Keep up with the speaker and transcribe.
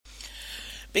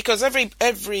Because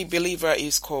every believer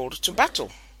is called to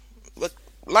battle. The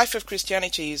life of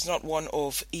Christianity is not one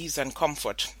of ease and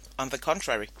comfort. On the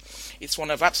contrary, it's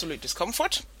one of absolute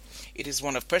discomfort. It is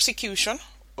one of persecution,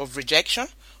 of rejection,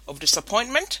 of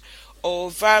disappointment,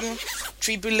 of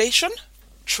tribulation,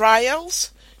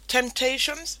 trials,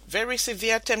 temptations, very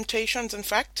severe temptations, in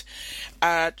fact.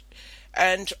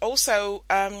 And also,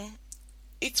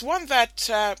 it's one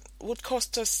that would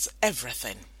cost us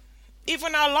everything,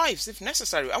 even our lives if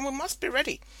necessary, and we must be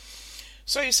ready.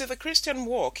 So you see, the Christian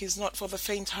walk is not for the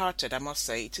faint-hearted, I must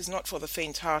say. It is not for the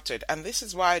faint-hearted, and this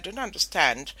is why I don't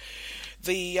understand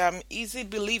the easy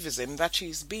believism that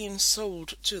is being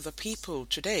sold to the people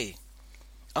today.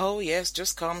 Oh yes,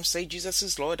 just come, say Jesus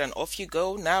is Lord, and off you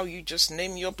go. Now you just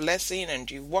name your blessing,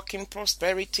 and you walk in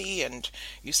prosperity, and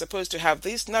you're supposed to have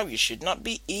this. Now you should not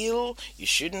be ill. You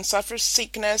shouldn't suffer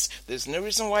sickness. There's no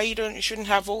reason why you shouldn't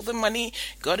have all the money.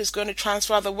 God is going to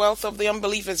transfer the wealth of the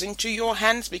unbelievers into your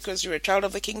hands because you're a child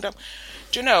of the kingdom.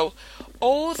 Do you know,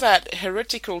 all that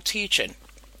heretical teaching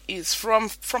is from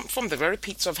the very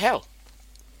pits of hell.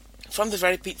 From the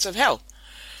very pits of hell.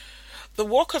 The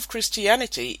walk of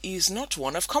Christianity is not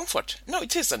one of comfort. No,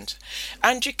 it isn't.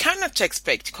 And you cannot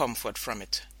expect comfort from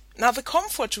it. Now, the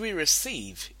comfort we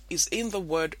receive is in the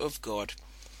Word of God,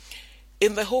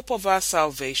 in the hope of our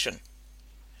salvation.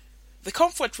 The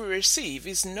comfort we receive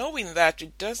is knowing that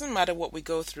it doesn't matter what we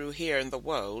go through here in the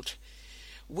world,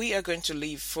 we are going to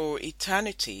live for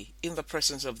eternity in the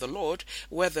presence of the Lord,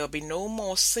 where there'll be no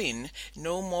more sin,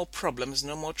 no more problems,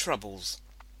 no more troubles.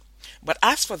 But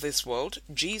as for this world,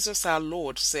 Jesus our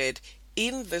Lord said,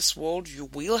 in this world you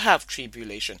will have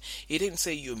tribulation. He didn't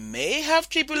say you may have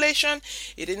tribulation.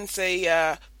 He didn't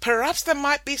say perhaps there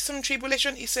might be some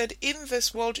tribulation. He said, in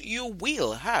this world you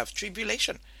will have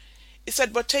tribulation. He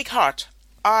said, but take heart,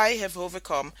 I have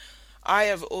overcome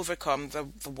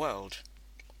the world.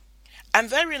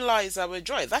 And therein lies our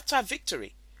joy. That's our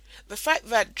victory. The fact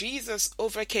that Jesus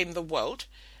overcame the world,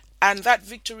 and that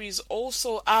victory is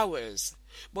also ours.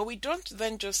 But we don't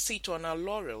then just sit on our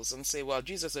laurels and say, well,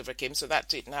 Jesus overcame, so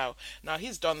that's it now. Now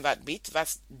he's done that bit,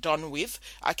 that's done with.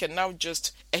 I can now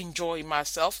just enjoy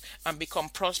myself and become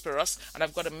prosperous, and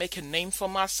I've got to make a name for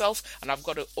myself, and I've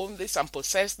got to own this and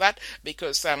possess that,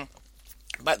 because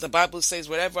but the Bible says,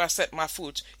 wherever I set my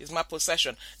foot is my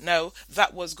possession. No,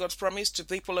 that was God's promise to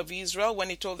the people of Israel when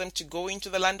he told them to go into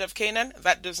the land of Canaan.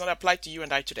 That does not apply to you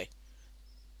and I today.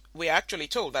 We are actually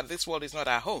told that this world is not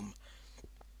our home,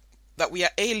 that we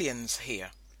are aliens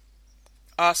here.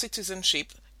 Our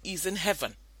citizenship is in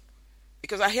heaven.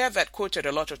 Because I hear that quoted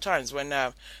a lot of times when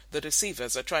the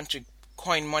deceivers are trying to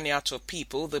coin money out of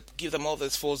people. They give them all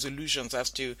these false illusions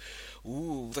as to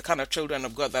the kind of children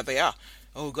of God that they are.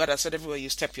 Oh, God has said everywhere you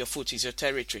step your foot is your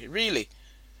territory. Really?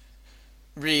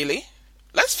 Really?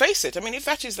 Let's face it. I mean, if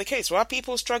that is the case, why are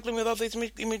people struggling with all these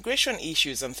immigration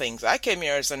issues and things? I came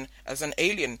here as an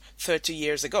alien 30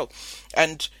 years ago.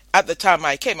 And at the time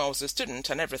I came, I was a student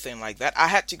and everything like that. I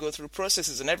had to go through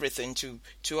processes and everything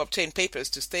to obtain papers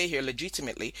to stay here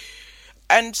legitimately.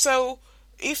 And so,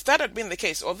 if that had been the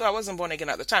case, although I wasn't born again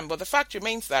at the time, but the fact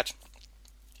remains that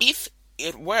if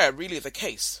it were really the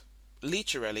case,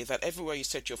 literally, that everywhere you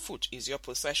set your foot is your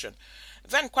possession,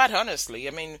 then quite honestly,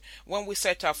 I mean, when we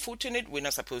set our foot in it, we're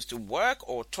not supposed to work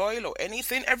or toil or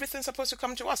anything. Everything's supposed to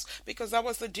come to us, because that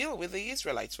was the deal with the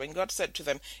Israelites. When God said to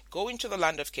them, go into the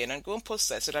land of Canaan, go and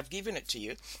possess it, I've given it to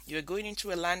you. You're going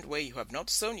into a land where you have not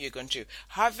sown. You're going to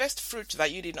harvest fruit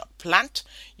that you did not plant.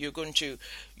 You're going to,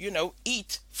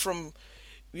 eat from,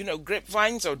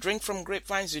 grapevines or drink from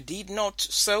grapevines you did not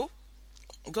sow.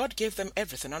 God gave them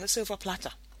everything on a silver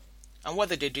platter. And what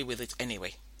did they do with it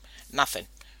anyway? Nothing,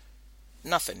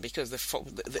 because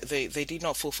they did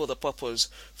not fulfill the purpose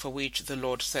for which the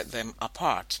Lord set them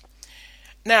apart.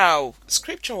 Now,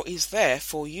 Scripture is there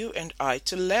for you and I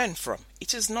to learn from.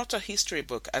 It is not a history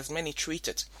book as many treat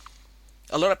it.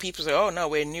 A lot of people say, oh no,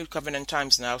 we're in New Covenant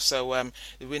times now, so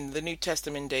we're in the New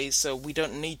Testament days, so we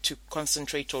don't need to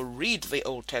concentrate or read the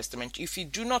Old Testament. If you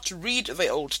do not read the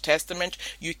Old Testament,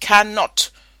 you cannot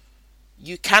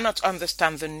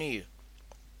understand the New.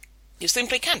 You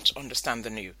simply can't understand the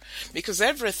New, because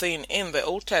everything in the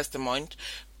Old Testament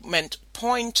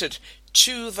pointed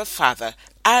to the Father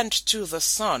and to the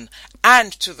Son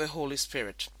and to the Holy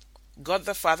Spirit. God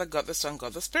the Father, God the Son,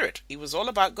 God the Spirit. It was all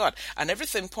about God, and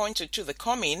everything pointed to the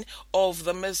coming of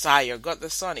the Messiah, God the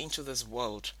Son, into this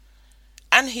world.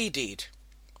 And he did.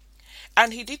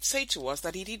 And he did say to us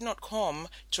that he did not come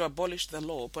to abolish the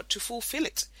law, but to fulfill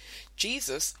it.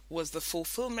 Jesus was the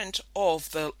fulfillment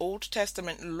of the Old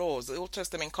Testament laws, the Old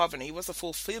Testament covenant. He was the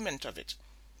fulfillment of it.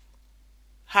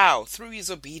 How? Through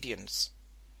his obedience.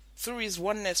 through his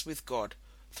oneness with God,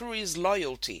 through his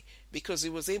loyalty, because he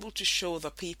was able to show the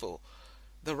people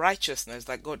the righteousness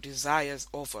that God desires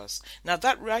of us. Now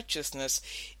that righteousness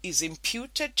is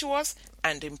imputed to us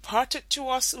and imparted to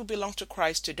us who belong to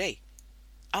Christ today.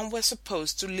 And we're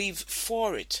supposed to live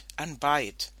for it and by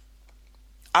it.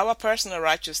 Our personal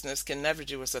righteousness can never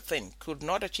do us a thing, could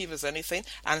not achieve us anything,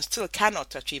 and still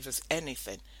cannot achieve us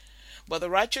anything. But the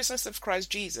righteousness of Christ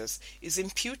Jesus is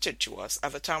imputed to us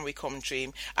at the time we come to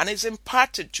him, and is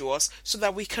imparted to us so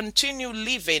that we continue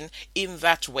living in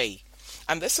that way.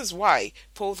 And this is why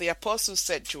Paul the Apostle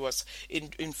said to us in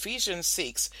Ephesians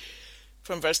 6,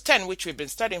 from verse 10, which we've been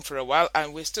studying for a while,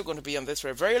 and we're still going to be on this for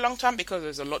a very long time because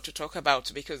there's a lot to talk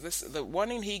about, because the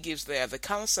warning he gives there, the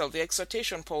counsel, the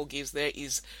exhortation Paul gives there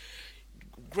is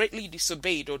greatly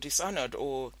disobeyed or dishonored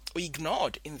or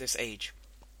ignored in this age.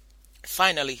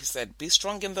 Finally, he said, be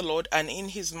strong in the Lord and in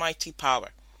his mighty power.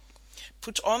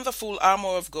 Put on the full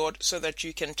armor of God so that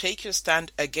you can take your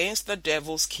stand against the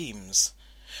devil's schemes.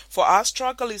 For our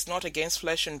struggle is not against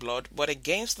flesh and blood, but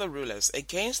against the rulers,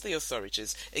 against the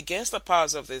authorities, against the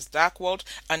powers of this dark world,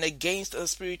 and against the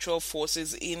spiritual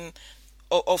forces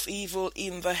of evil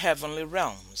in the heavenly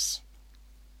realms.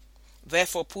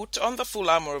 Therefore put on the full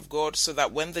armor of God, so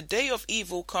that when the day of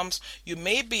evil comes, you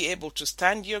may be able to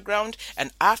stand your ground,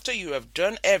 and after you have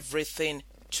done everything,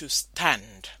 to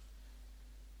stand.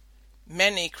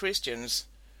 Many Christians,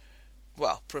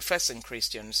 professing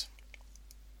Christians,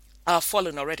 are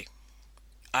fallen already,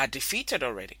 are defeated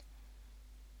already.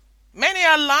 Many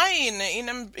are lying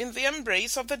in the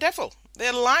embrace of the devil.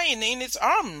 They're lying in his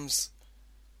arms,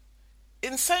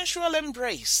 in sensual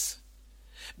embrace,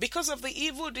 because of the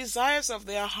evil desires of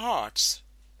their hearts,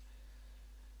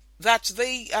 that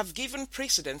they have given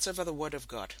precedence over the word of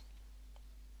God.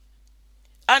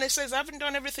 And it says, I haven't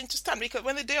done everything to stand, because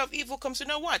when the day of evil comes, you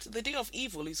know what? The day of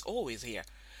evil is always here.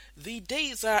 The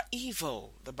days are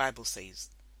evil, the Bible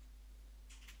says.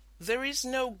 There is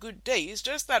no good day. It's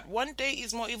just that one day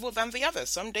is more evil than the other.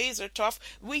 Some days are tough.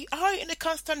 We are in a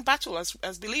constant battle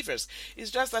as believers.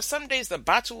 It's just that some days the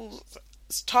battle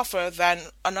is tougher than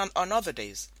on other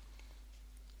days.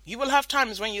 You will have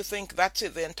times when you think that's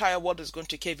it, the entire world is going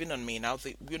to cave in on me now.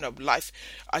 Life,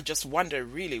 I just wonder,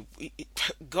 really,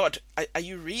 God, are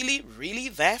you really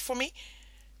there for me?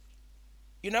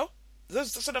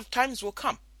 Those sort of times will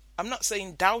come. I'm not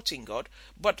saying doubting God,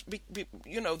 but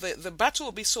the battle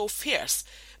will be so fierce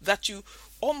that you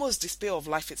almost despair of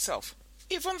life itself.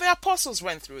 Even the apostles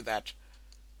went through that.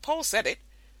 Paul said it.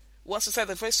 Once he said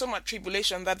they faced so much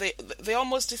tribulation that they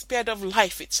almost despaired of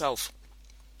life itself.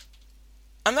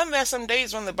 And then there are some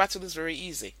days when the battle is very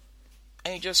easy,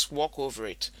 and you just walk over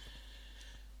it.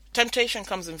 Temptation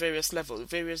comes in various levels,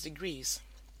 various degrees.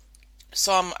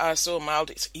 Some are so mild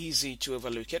it's easy to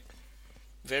overlook it,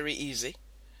 very easy.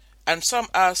 And some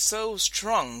are so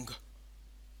strong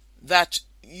that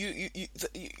you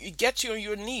get you on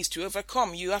your knees to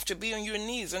overcome. You have to be on your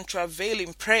knees and travail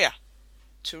in prayer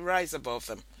to rise above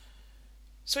them.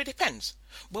 So it depends.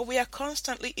 But we are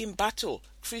constantly in battle.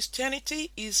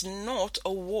 Christianity is not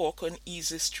a walk on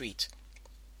easy street.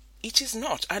 It is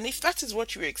not. And if that is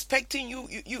what you're expecting,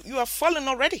 you have fallen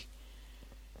already.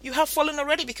 You have fallen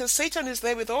already, because Satan is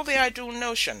there with all the idle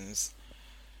notions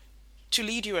to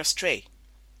lead you astray.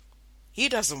 He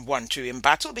doesn't want you in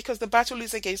battle, because the battle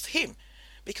is against him,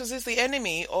 because he's the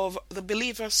enemy of the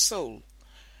believer's soul.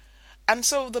 And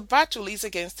so the battle is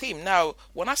against him. Now,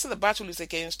 when I say the battle is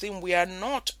against him, we are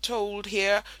not told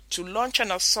here to launch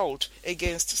an assault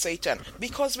against Satan,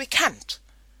 because we can't.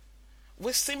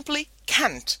 We simply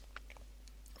can't.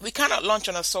 We cannot launch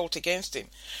an assault against him.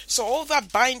 So all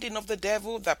that binding of the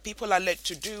devil that people are led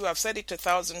to do, I've said it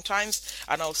 1,000 times,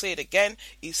 and I'll say it again,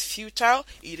 is futile,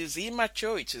 it is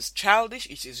immature, it is childish,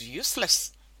 it is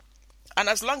useless. And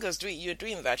as long as you're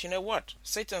doing that, you know what?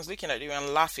 Satan's looking at you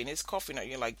and laughing, he's coughing at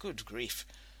you like, good grief.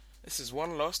 This is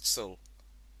one lost soul.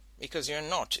 Because you're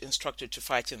not instructed to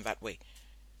fight in that way.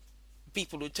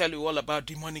 People who tell you all about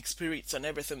demonic spirits and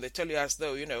everything, they tell you as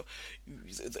though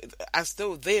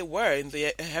they were in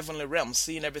the heavenly realms,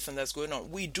 seeing everything that's going on.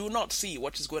 We do not see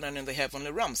what is going on in the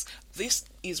heavenly realms. This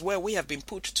is where we have been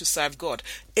put to serve God.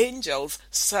 Angels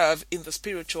serve in the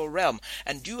spiritual realm,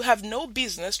 and you have no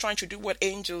business trying to do what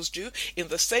angels do, in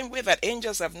the same way that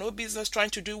angels have no business trying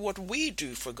to do what we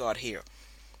do for God here.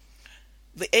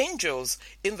 The angels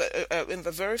in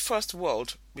the very first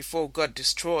world, before God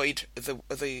destroyed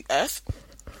the earth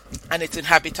and its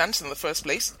inhabitants in the first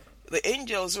place, the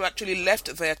angels who actually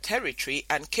left their territory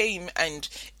and came and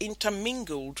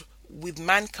intermingled with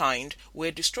mankind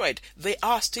were destroyed. They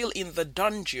are still in the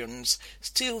dungeons,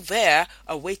 still there,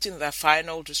 awaiting their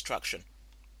final destruction.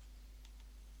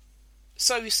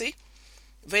 So you see,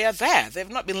 they are there. They've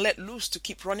not been let loose to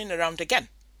keep running around again.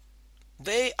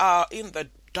 They are in the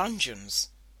dungeons,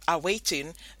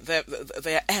 awaiting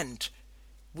their end,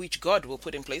 which God will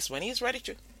put in place when He's ready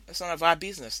to. It's none of our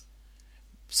business.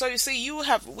 So you see,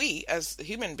 we as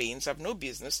human beings have no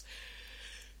business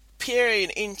peering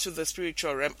into the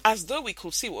spiritual realm as though we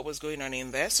could see what was going on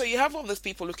in there. So you have all these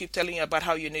people who keep telling you about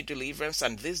how you need deliverance,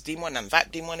 and this demon and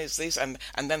that demon is this, and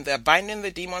then they're binding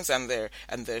the demons, and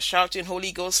they're shouting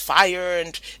Holy Ghost fire,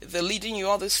 and they're leading you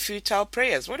all these futile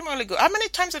prayers. What do you mean Holy Ghost? How many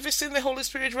times have you seen the Holy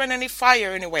Spirit run any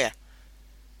fire anywhere?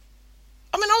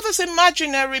 I mean, all these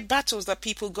imaginary battles that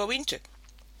people go into.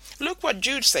 Look what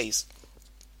Jude says.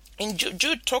 In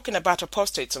Jude talking about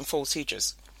apostates and false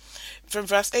teachers. From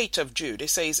verse 8 of Jude, it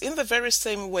says, "In the very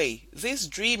same way, these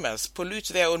dreamers pollute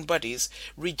their own bodies,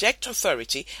 reject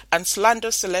authority, and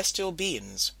slander celestial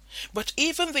beings. But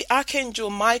even the archangel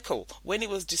Michael, when he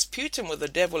was disputing with the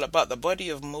devil about the body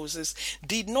of Moses,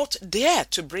 did not dare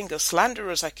to bring a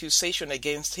slanderous accusation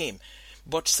against him,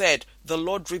 but said, 'The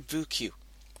Lord rebuke you.'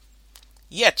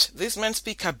 Yet these men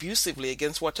speak abusively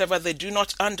against whatever they do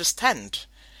not understand.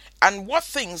 And what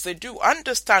things they do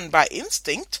understand by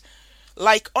instinct,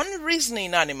 like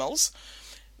unreasoning animals,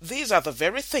 these are the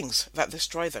very things that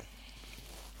destroy them."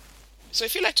 So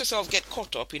if you let yourself get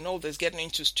caught up in all this getting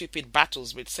into stupid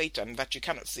battles with Satan that you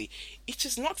cannot see, it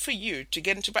is not for you to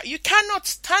get into battle. You cannot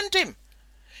stand him.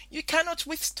 You cannot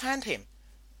withstand him.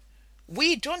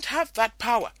 We don't have that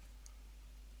power.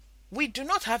 We do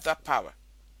not have that power.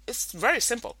 It's very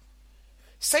simple.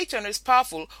 Satan is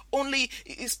powerful, only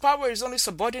his power is only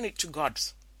subordinate to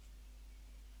God's.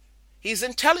 His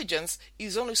intelligence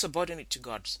is only subordinate to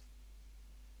God's.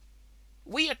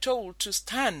 We are told to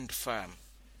stand firm.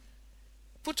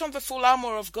 Put on the full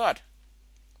armor of God.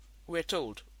 We're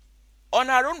told. On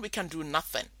our own we can do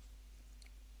nothing.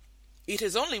 It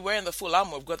is only wearing the full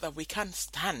armor of God that we can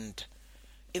stand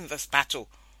in this battle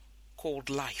called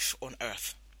life on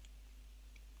earth.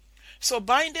 So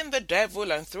binding the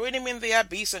devil and throwing him in the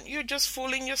abyss, and you're just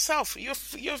fooling yourself.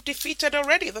 You've defeated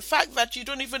already. The fact that you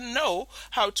don't even know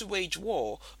how to wage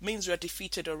war means you're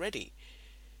defeated already.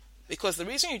 Because the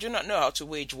reason you do not know how to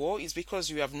wage war is because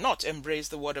you have not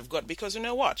embraced the Word of God. Because you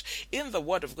know what? In the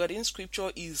Word of God, in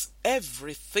Scripture, is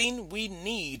everything we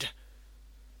need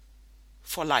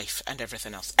for life and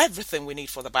everything else. Everything we need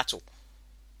for the battle.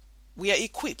 We are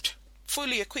equipped.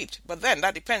 Fully equipped, but then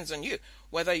that depends on you,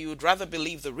 whether you would rather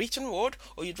believe the written word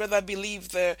or you'd rather believe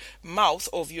the mouth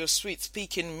of your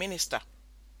sweet-speaking minister,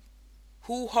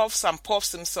 who huffs and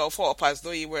puffs himself up as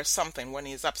though he were something when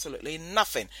he is absolutely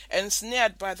nothing.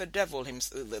 Ensnared by the devil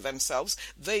themselves,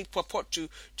 they purport to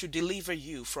deliver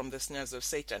you from the snares of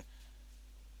Satan.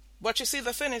 But you see,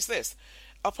 the thing is this: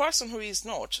 a person who is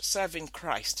not serving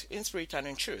Christ in spirit and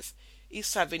in truth is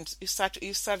serving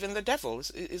the devil,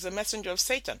 is a messenger of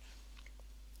Satan.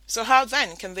 So how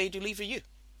then can they deliver you?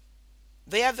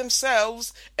 They are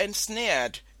themselves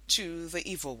ensnared to the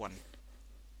evil one.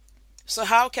 So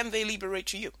how can they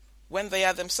liberate you when they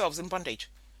are themselves in bondage?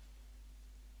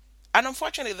 And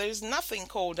unfortunately, there is nothing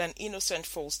called an innocent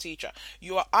false teacher.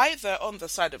 You are either on the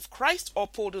side of Christ,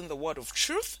 upholding the word of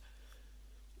truth,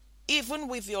 even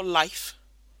with your life,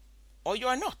 or you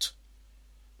are not.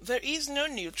 There is no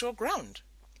neutral ground.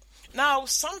 Now,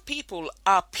 some people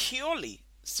are purely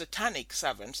satanic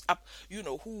servants,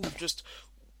 who just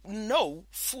know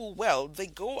full well they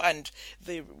go and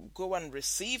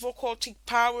receive occultic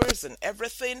powers and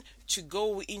everything to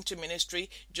go into ministry,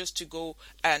 just to go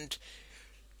and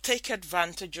take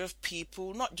advantage of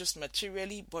people, not just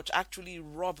materially, but actually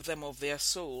rob them of their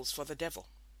souls for the devil.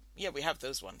 Yeah, we have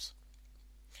those ones.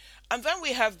 And then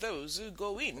we have those who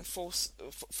go in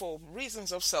for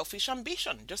reasons of selfish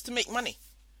ambition, just to make money.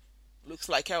 Looks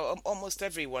like how almost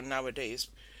everyone nowadays,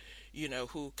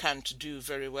 who can't do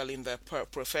very well in their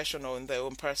profession or in their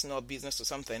own personal business or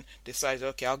something, decides,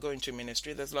 okay, I'll go into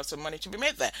ministry. There's lots of money to be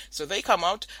made there. So they come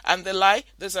out and they lie.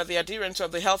 Those are the adherents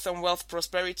of the health and wealth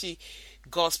prosperity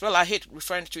gospel. I hate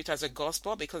referring to it as a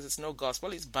gospel because it's no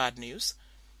gospel. It's bad news.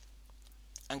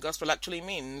 And gospel actually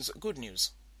means good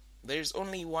news. There is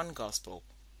only one gospel.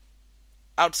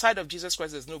 Outside of Jesus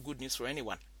Christ, there's no good news for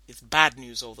anyone. It's bad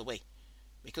news all the way.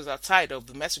 Because outside of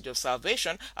the message of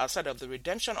salvation, outside of the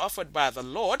redemption offered by the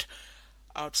Lord,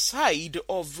 outside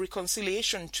of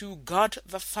reconciliation to God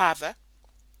the Father,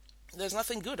 there's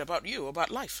nothing good about you, about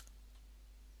life.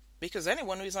 Because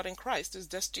anyone who is not in Christ is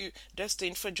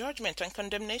destined for judgment and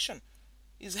condemnation,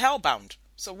 is hellbound.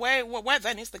 So where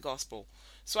then is the gospel?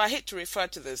 So I hate to refer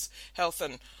to this health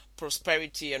and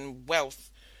prosperity and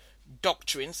wealth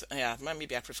doctrines. Yeah,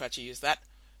 maybe I prefer to use that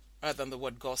rather than the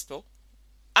word gospel.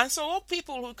 And so all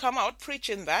people who come out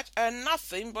preaching that are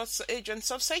nothing but agents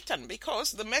of Satan,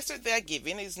 because the message they are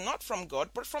giving is not from God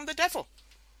but from the devil.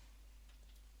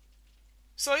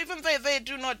 So even though they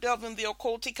do not delve in the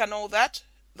occultic and all that,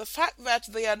 the fact that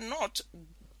they are not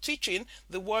teaching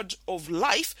the word of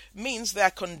life means they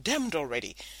are condemned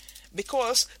already,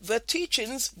 because the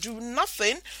teachings do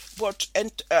nothing but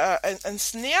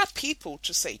ensnare people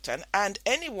to Satan, and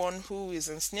anyone who is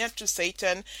ensnared to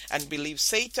Satan and believes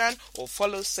Satan or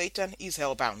follows Satan is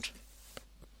hellbound.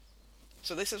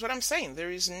 So this is what I'm saying.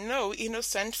 There is no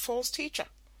innocent false teacher.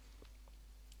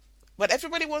 But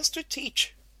everybody wants to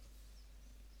teach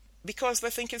because they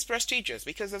think it's prestigious,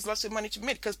 because there's lots of money to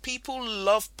make, because people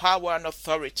love power and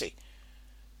authority.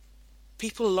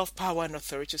 People love power and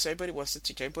authority, so everybody wants to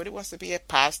teach. Everybody wants to be a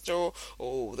pastor,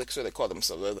 or so they call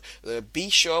themselves the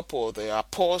bishop or the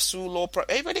apostle, or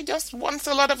everybody just wants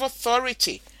a lot of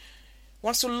authority,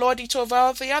 wants to lord it over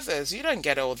all the others. You don't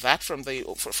get all that from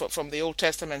the Old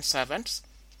Testament servants.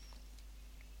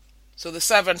 So the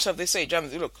servants of this age,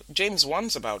 and look, James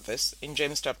warns about this in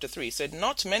James chapter 3. He said,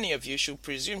 "Not many of you should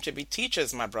presume to be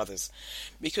teachers, my brothers,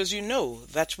 because you know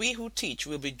that we who teach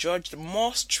will be judged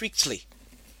more strictly."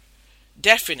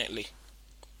 Definitely.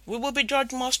 We will be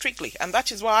judged more strictly, and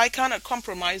that is why I cannot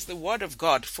compromise the word of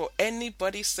God for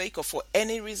anybody's sake or for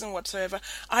any reason whatsoever.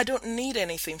 I don't need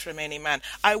anything from any man.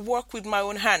 I work with my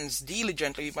own hands,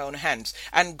 diligently with my own hands,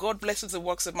 and God blesses the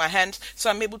works of my hands, so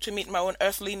I'm able to meet my own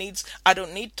earthly needs. I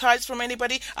don't need tithes from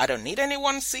anybody. I don't need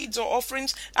anyone's seeds or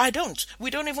offerings. I don't. We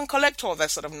don't even collect all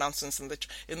that sort of nonsense in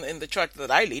the church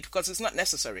that I lead, because it's not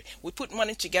necessary. We put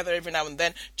money together every now and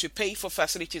then to pay for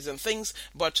facilities and things,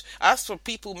 but as for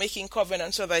people making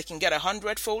covenants so they can get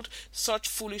 100-fold, such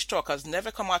foolish talk has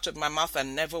never come out of my mouth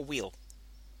and never will,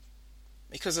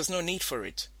 because there's no need for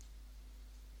it.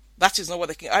 That is not what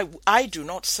they can. I do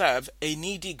not serve a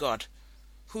needy God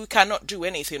who cannot do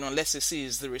anything unless he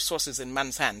sees the resources in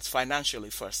man's hands financially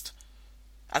first,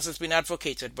 as has been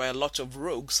advocated by a lot of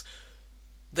rogues.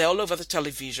 They're all over the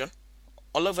television,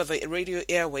 all over the radio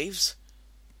airwaves,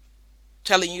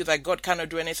 telling you that God cannot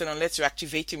do anything unless you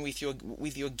activate him with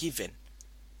your giving.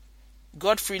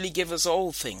 God freely gave us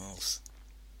all things.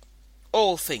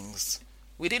 All things.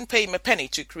 We didn't pay him a penny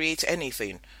to create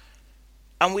anything,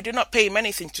 and we do not pay him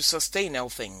anything to sustain all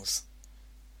things.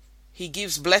 He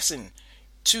gives blessing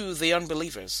to the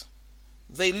unbelievers.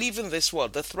 They live in this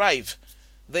world, they thrive,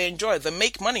 they enjoy, they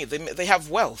make money, they have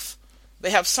wealth, they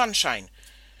have sunshine,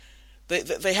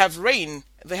 they have rain,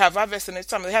 they have harvest in its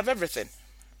time, they have everything,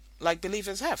 like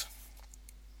believers have.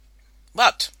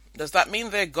 But does that mean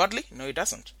they're godly? No, it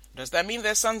doesn't. Does that mean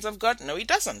they're sons of God? No, it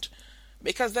doesn't.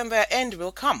 Because then their end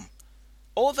will come.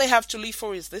 All they have to live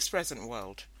for is this present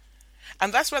world.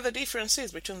 And that's where the difference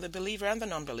is between the believer and the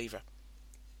non-believer.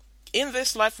 In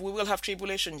this life we will have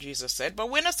tribulation, Jesus said, but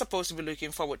we're not supposed to be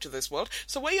looking forward to this world.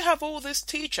 So where you have all these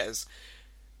teachers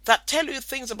that tell you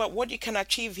things about what you can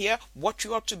achieve here, what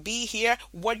you ought to be here,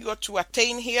 what you ought to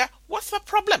attain here, what's the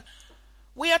problem?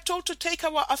 We are told to take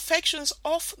our affections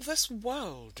off this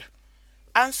world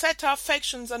and set our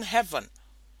affections on heaven.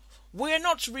 We are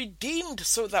not redeemed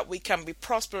so that we can be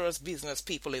prosperous business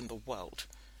people in the world.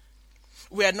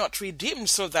 We are not redeemed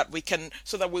so that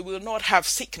we will not have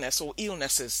sickness or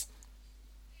illnesses.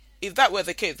 If that were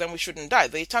the case, then we shouldn't die.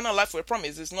 The eternal life we're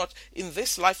promised is not in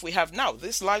this life we have now.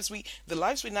 The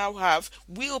lives we now have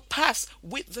will pass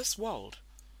with this world.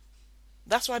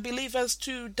 That's why believers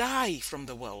too die from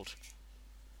the world.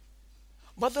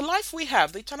 But the life we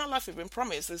have, the eternal life we've been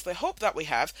promised, is the hope that we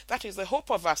have. That is the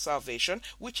hope of our salvation,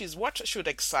 which is what should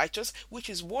excite us, which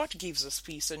is what gives us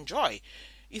peace and joy.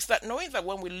 Is that knowing that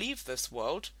when we leave this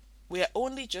world, we are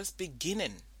only just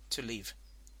beginning to live.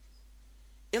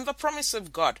 In the promise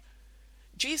of God,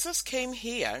 Jesus came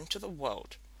here into the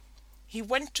world. He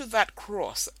went to that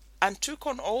cross and took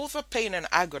on all the pain and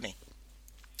agony,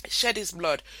 shed his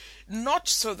blood, not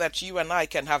so that you and I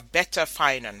can have better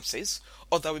finances,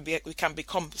 or that we can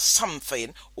become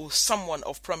something or someone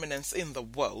of prominence in the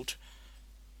world,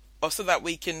 or so that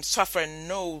we can suffer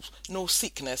no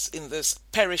sickness in this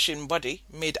perishing body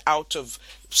made out of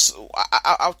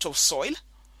soil.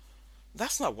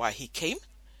 That's not why he came.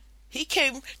 He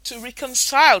came to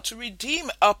reconcile, to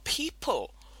redeem a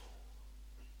people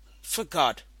for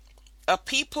God, a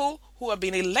people who have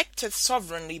been elected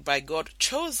sovereignly by God,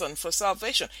 chosen for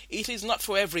salvation. It is not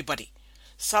for everybody.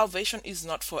 Salvation is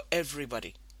not for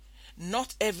everybody.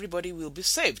 Not everybody will be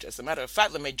saved. As a matter of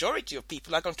fact, the majority of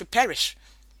people are going to perish.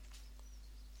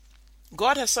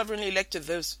 God has sovereignly elected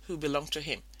those who belong to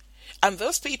him. And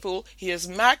those people, he has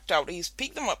marked out, he's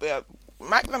picked them up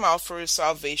mark them out for his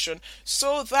salvation,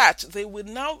 so that they will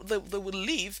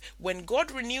live when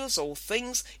God renews all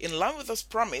things in line with his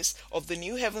promise of the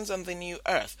new heavens and the new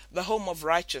earth, the home of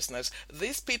righteousness.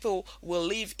 These people will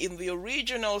live in the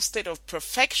original state of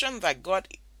perfection that God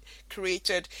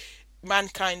created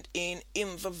mankind in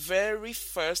the very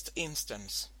first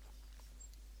instance.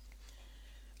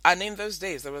 And in those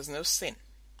days there was no sin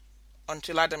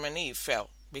until Adam and Eve fell.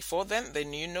 Before then they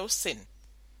knew no sin.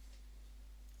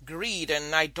 Greed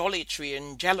and idolatry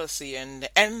and jealousy and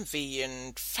envy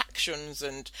and factions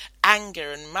and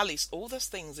anger and malice, all those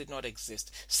things did not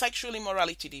exist. Sexual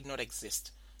immorality did not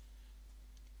exist.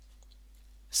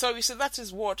 So you see,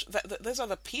 those are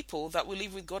the people that will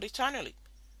live with God eternally.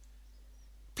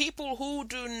 People who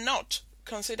do not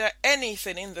consider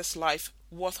anything in this life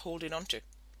worth holding on to.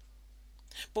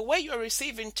 But where you are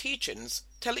receiving teachings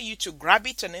telling you to grab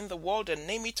it and in the world and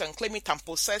name it and claim it and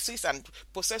possess it and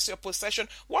possess your possession,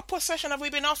 what possession have we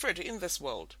been offered in this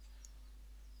world?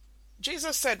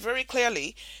 Jesus said very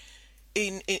clearly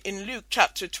in Luke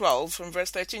chapter 12 from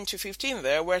verse 13 to 15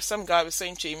 there, where some guy was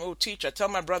saying to him, "Oh teacher, tell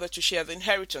my brother to share the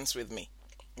inheritance with me."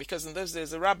 Because in those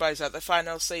days the rabbis had the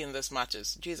final say in these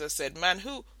matters. Jesus said, "Man,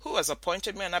 who has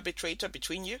appointed me an arbitrator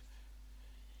between you?"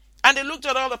 And he looked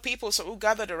at all the people who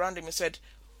gathered around him and said,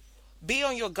 "Be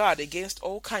on your guard against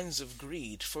all kinds of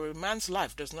greed, for a man's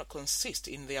life does not consist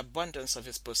in the abundance of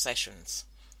his possessions."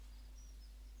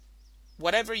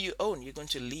 Whatever you own, you're going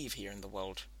to leave here in the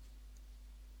world.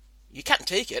 You can't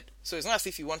take it, so it's not as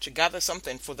if you want to gather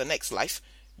something for the next life.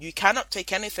 You cannot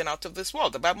take anything out of this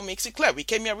world. The Bible makes it clear. We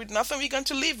came here with nothing, we're going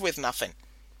to leave with nothing.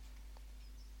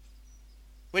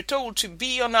 We're told to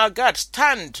be on our guard,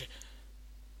 stand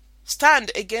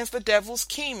against the devil's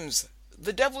schemes.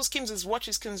 The devil's schemes is what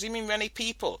is consuming many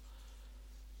people.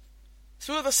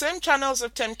 Through the same channels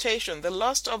of temptation, the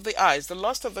lust of the eyes, the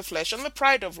lust of the flesh, and the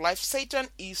pride of life, Satan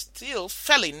is still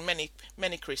felling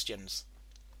many Christians.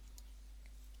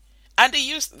 And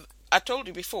I told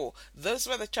you before, those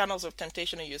were the channels of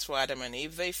temptation he used for Adam and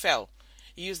Eve. They fell.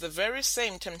 He used the very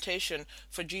same temptation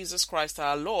for Jesus Christ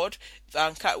our Lord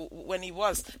when he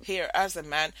was here as a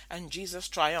man, and Jesus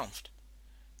triumphed.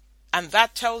 And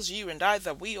that tells you and I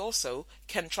that we also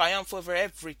can triumph over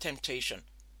every temptation.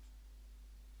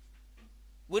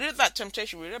 We read about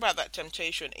that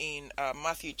temptation in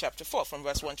Matthew chapter 4 from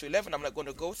verse 1 to 11. I'm not going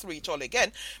to go through it all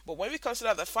again. But when we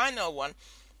consider the final one,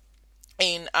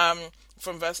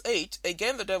 from verse 8,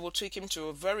 again the devil took him to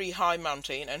a very high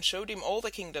mountain and showed him all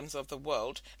the kingdoms of the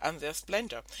world and their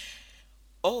splendor.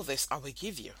 "All this I will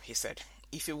give you," he said,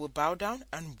 "if you will bow down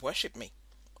and worship me."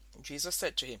 Jesus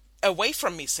said to him, "Away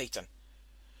from me, Satan,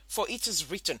 for it is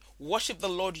written, worship the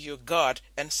Lord your God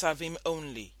and serve him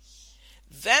only."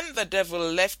 Then the devil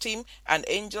left him, and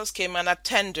angels came and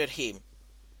attended him.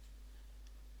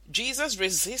 Jesus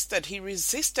resisted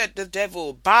the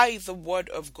devil by the word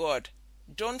of God.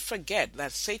 Don't forget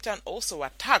that Satan also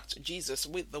attacked Jesus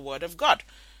with the word of God.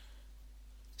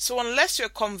 So unless you're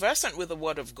conversant with the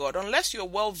word of God, unless you're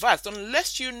well versed,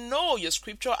 unless you know your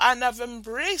scripture and have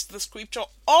embraced the scripture,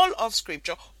 all of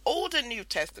scripture, Old and New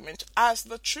Testament, as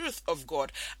the truth of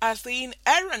God, as the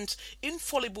inerrant,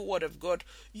 infallible word of God,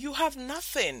 you have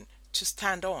nothing to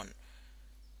stand on.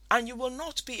 And you will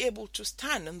not be able to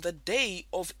stand in the day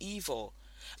of evil.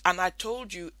 And I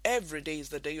told you, every day is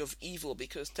the day of evil,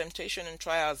 because temptation and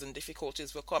trials and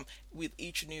difficulties will come with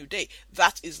each new day.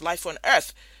 That is life on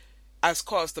earth, as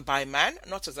caused by man,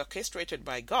 not as orchestrated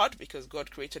by God, because God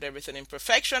created everything in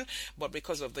perfection, but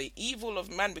because of the evil of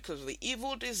man, because of the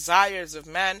evil desires of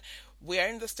man, we are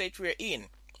in the state we are in,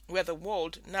 where the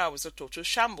world now is a total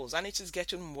shambles, and it is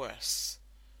getting worse.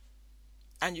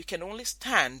 And you can only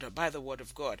stand by the word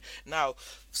of God. Now,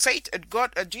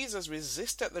 Jesus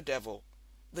resisted the devil.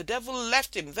 The devil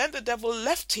left him. Then the devil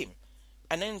left him,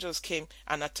 and angels came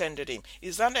and attended him.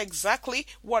 Is that exactly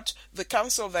what the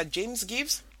counsel that James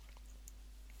gives?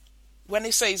 When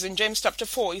he says in James chapter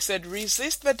 4, he said,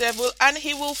 resist the devil and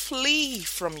he will flee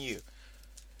from you.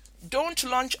 Don't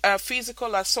launch a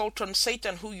physical assault on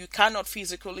Satan, who you cannot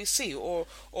physically see, or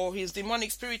his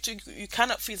demonic spirit you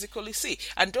cannot physically see.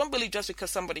 And don't believe just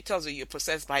because somebody tells you you're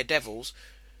possessed by devils.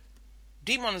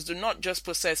 Demons do not just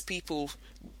possess people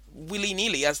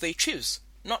willy-nilly as they choose.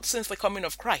 Not since the coming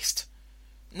of Christ.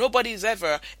 Nobody's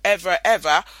ever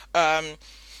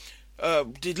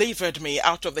delivered me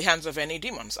out of the hands of any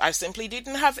demons. I simply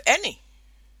didn't have any.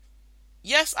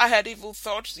 Yes, I had evil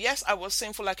thoughts. Yes, I was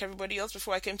sinful like everybody else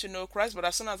before I came to know Christ. But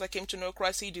as soon as I came to know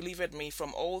Christ, he delivered me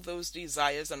from all those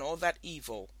desires and all that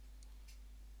evil.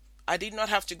 I did not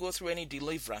have to go through any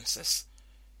deliverances.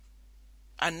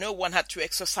 And no one had to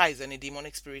exorcise any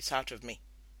demonic spirits out of me.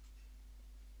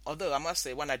 Although I must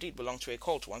say, when I did belong to a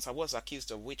cult once, I was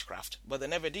accused of witchcraft, but they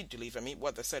never did deliver me.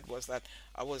 What they said was that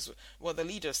what the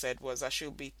leader said was I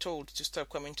should be told to stop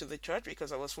coming to the church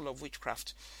because I was full of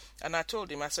witchcraft. And I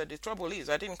told him, I said, the trouble is,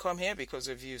 I didn't come here because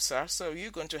of you, sir, so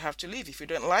you're going to have to leave if you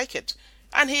don't like it.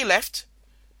 And he left.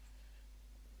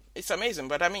 It's amazing,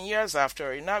 but I mean, years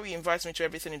after, now he invites me to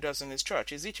everything he does in his church.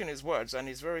 He's eating his words, and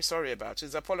he's very sorry about it.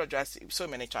 He's apologized so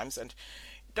many times, and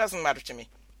it doesn't matter to me.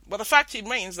 But the fact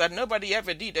remains that nobody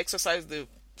ever did exercise the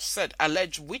said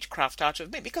alleged witchcraft out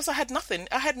of me, because I had nothing.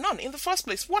 I had none in the first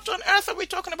place. What on earth are we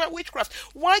talking about witchcraft?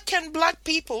 Why can black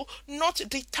people not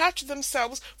detach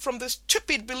themselves from the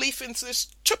stupid belief in the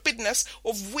stupidness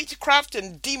of witchcraft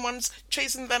and demons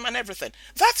chasing them and everything?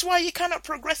 That's why you cannot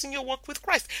progress in your walk with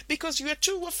Christ, because you are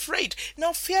too afraid.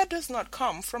 Now, fear does not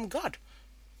come from God.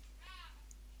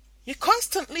 You're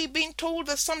constantly being told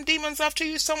there's some demons after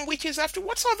you, some witches after.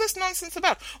 What's all this nonsense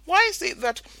about? Why is it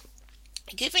that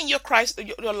giving your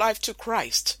life to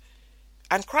Christ,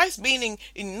 and Christ being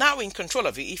now in control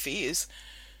of you, if he is,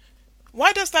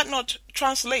 why does that not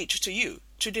translate to you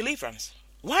to deliverance?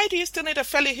 Why do you still need a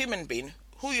fellow human being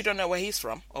who you don't know where he's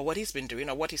from, or what he's been doing,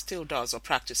 or what he still does or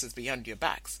practices behind your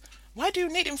backs? Why do you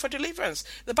need him for deliverance?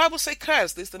 The Bible says,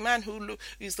 "Cursed is the man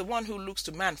is the one who looks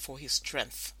to man for his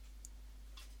strength."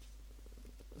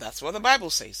 That's what the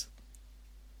Bible says.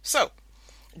 So,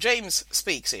 James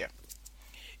speaks here.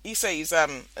 He says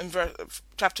in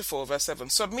chapter 4, verse 7,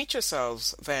 "Submit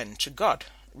yourselves then to God.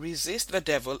 Resist the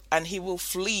devil, and he will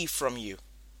flee from you."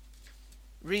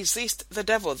 Resist the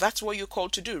devil. That's what you're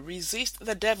called to do. Resist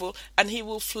the devil, and he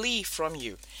will flee from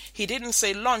you. He didn't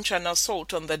say launch an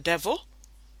assault on the devil.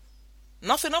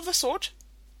 Nothing of the sort.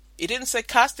 He didn't say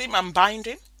cast him and bind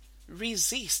him.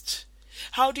 Resist.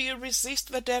 How do you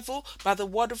resist the devil? By the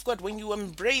word of God, when you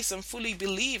embrace and fully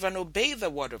believe and obey the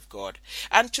word of God.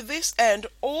 And to this end,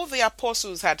 all the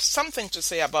apostles had something to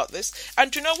say about this.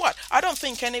 And you know what? I don't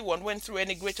think anyone went through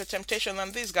any greater temptation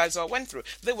than these guys all went through.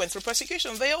 They went through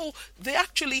persecution. They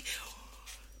actually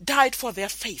died for their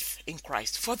faith in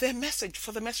Christ, for their message,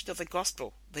 for the message of the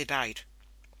gospel. They died.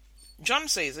 John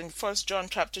says in 1 John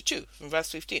chapter 2,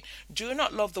 verse 15, "Do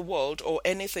not love the world or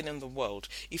anything in the world.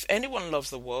 If anyone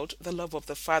loves the world, the love of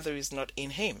the Father is not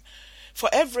in him. For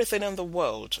everything in the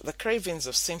world, the cravings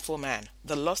of sinful man,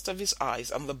 the lust of his eyes,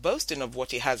 and the boasting of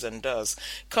what he has and does,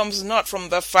 comes not from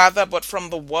the Father, but from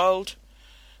the world.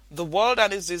 The world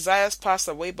and its desires pass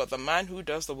away, but the man who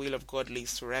does the will of God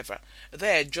lives forever."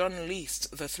 There, John lists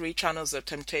the 3 channels of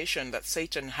temptation that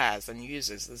Satan has and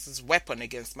uses as his weapon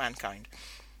against mankind.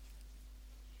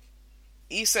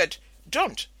 He said,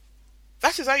 don't.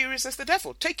 That is how you resist the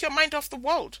devil. Take your mind off the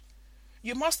world.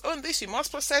 You must own this. You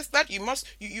must possess that. You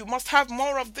must have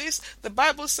more of this. The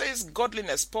Bible says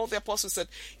godliness. Paul the apostle said,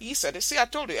 see, I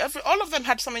told you, all of them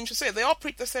had something to say. They all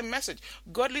preached the same message.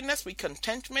 Godliness with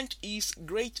contentment is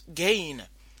great gain.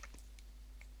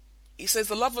 He says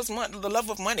the love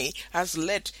of money has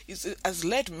led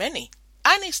many,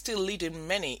 and is still leading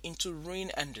many into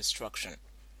ruin and destruction.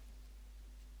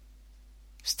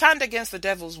 Stand against the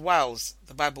devil's wiles,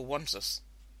 the Bible warns us.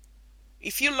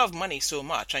 If you love money so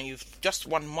much and you just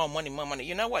want more money,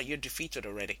 you know what? You're defeated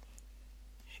already.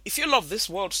 If you love this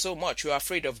world so much you're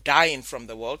afraid of dying from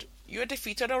the world, you're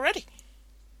defeated already.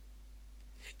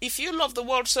 If you love the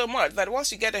world so much that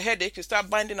once you get a headache, you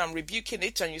start binding and rebuking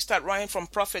it, and you start running from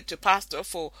prophet to pastor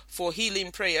for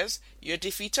healing prayers, you're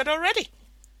defeated already.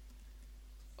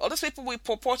 All those people with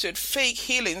purported fake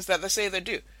healings that they say they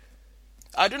do.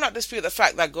 I do not dispute the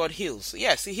fact that God heals.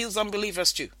 Yes, he heals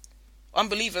unbelievers too.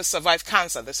 Unbelievers survive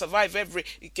cancer. They survive every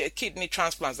kidney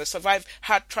transplants. They survive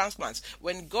heart transplants.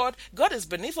 When God is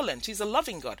benevolent. He's a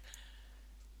loving God.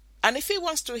 And if he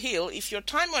wants to heal, if your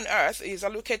time on earth is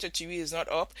allocated to you is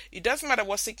not up, it doesn't matter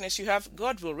what sickness you have,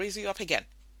 God will raise you up again,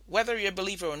 whether you're a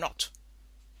believer or not.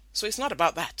 So it's not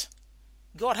about that.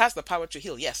 God has the power to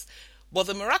heal, yes. But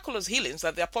the miraculous healings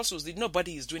that the apostles did,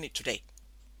 nobody is doing it today.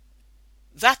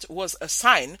 That was a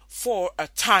sign for a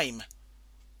time.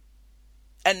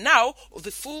 And now the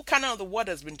full canon of the word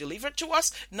has been delivered to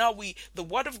us. Now the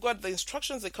word of God, the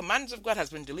instructions, the commands of God has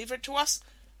been delivered to us.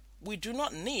 We do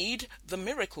not need the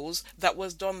miracles that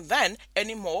was done then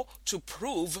anymore to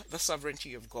prove the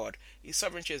sovereignty of God. His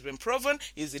sovereignty has been proven.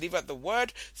 He's delivered the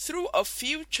word. Through a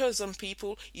few chosen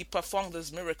people, he performed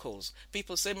those miracles.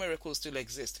 People say miracles still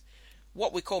exist.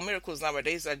 What we call miracles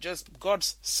nowadays are just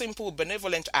God's simple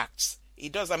benevolent acts. He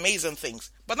does amazing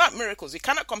things, but not miracles. You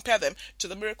cannot compare them to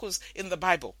the miracles in the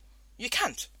Bible. You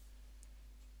can't.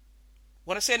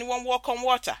 Want to see anyone walk on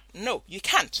water? No, you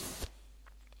can't.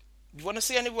 You want to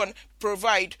see anyone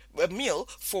provide a meal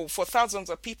for thousands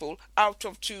of people out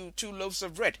of two loaves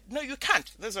of bread? No, you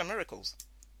can't. Those are miracles.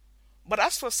 But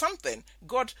as for something,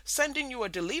 God sending you a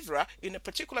deliverer in a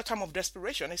particular time of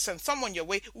desperation, He sends someone your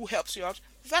way who helps you out.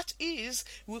 That is,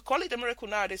 we call it a miracle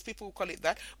nowadays, people will call it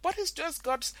that, but it's just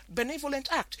God's benevolent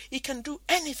act. He can do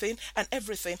anything and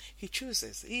everything He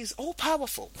chooses. He is all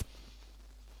powerful.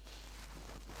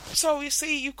 So you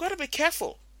see, you've got to be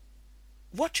careful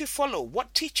what you follow,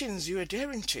 what teachings you are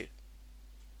adhering to.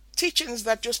 Teachings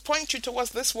that just point you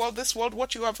towards this world,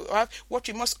 what you have, what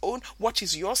you must own, what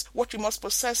is yours, what you must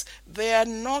possess. They are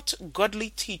not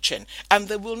godly teaching, and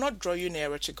they will not draw you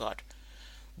nearer to God.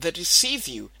 They deceive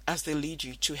you as they lead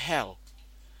you to hell.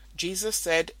 Jesus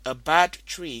said a bad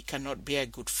tree cannot bear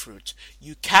good fruit.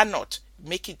 You cannot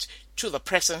make it to the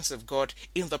presence of God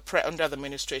under the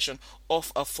ministration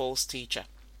of a false teacher.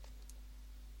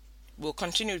 We'll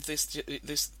continue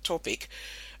this topic,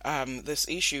 this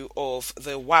issue of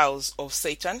the wiles of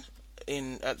Satan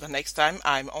in the next time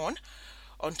I'm on.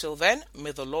 Until then,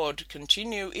 may the Lord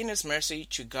continue in His mercy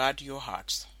to guard your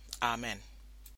hearts. Amen.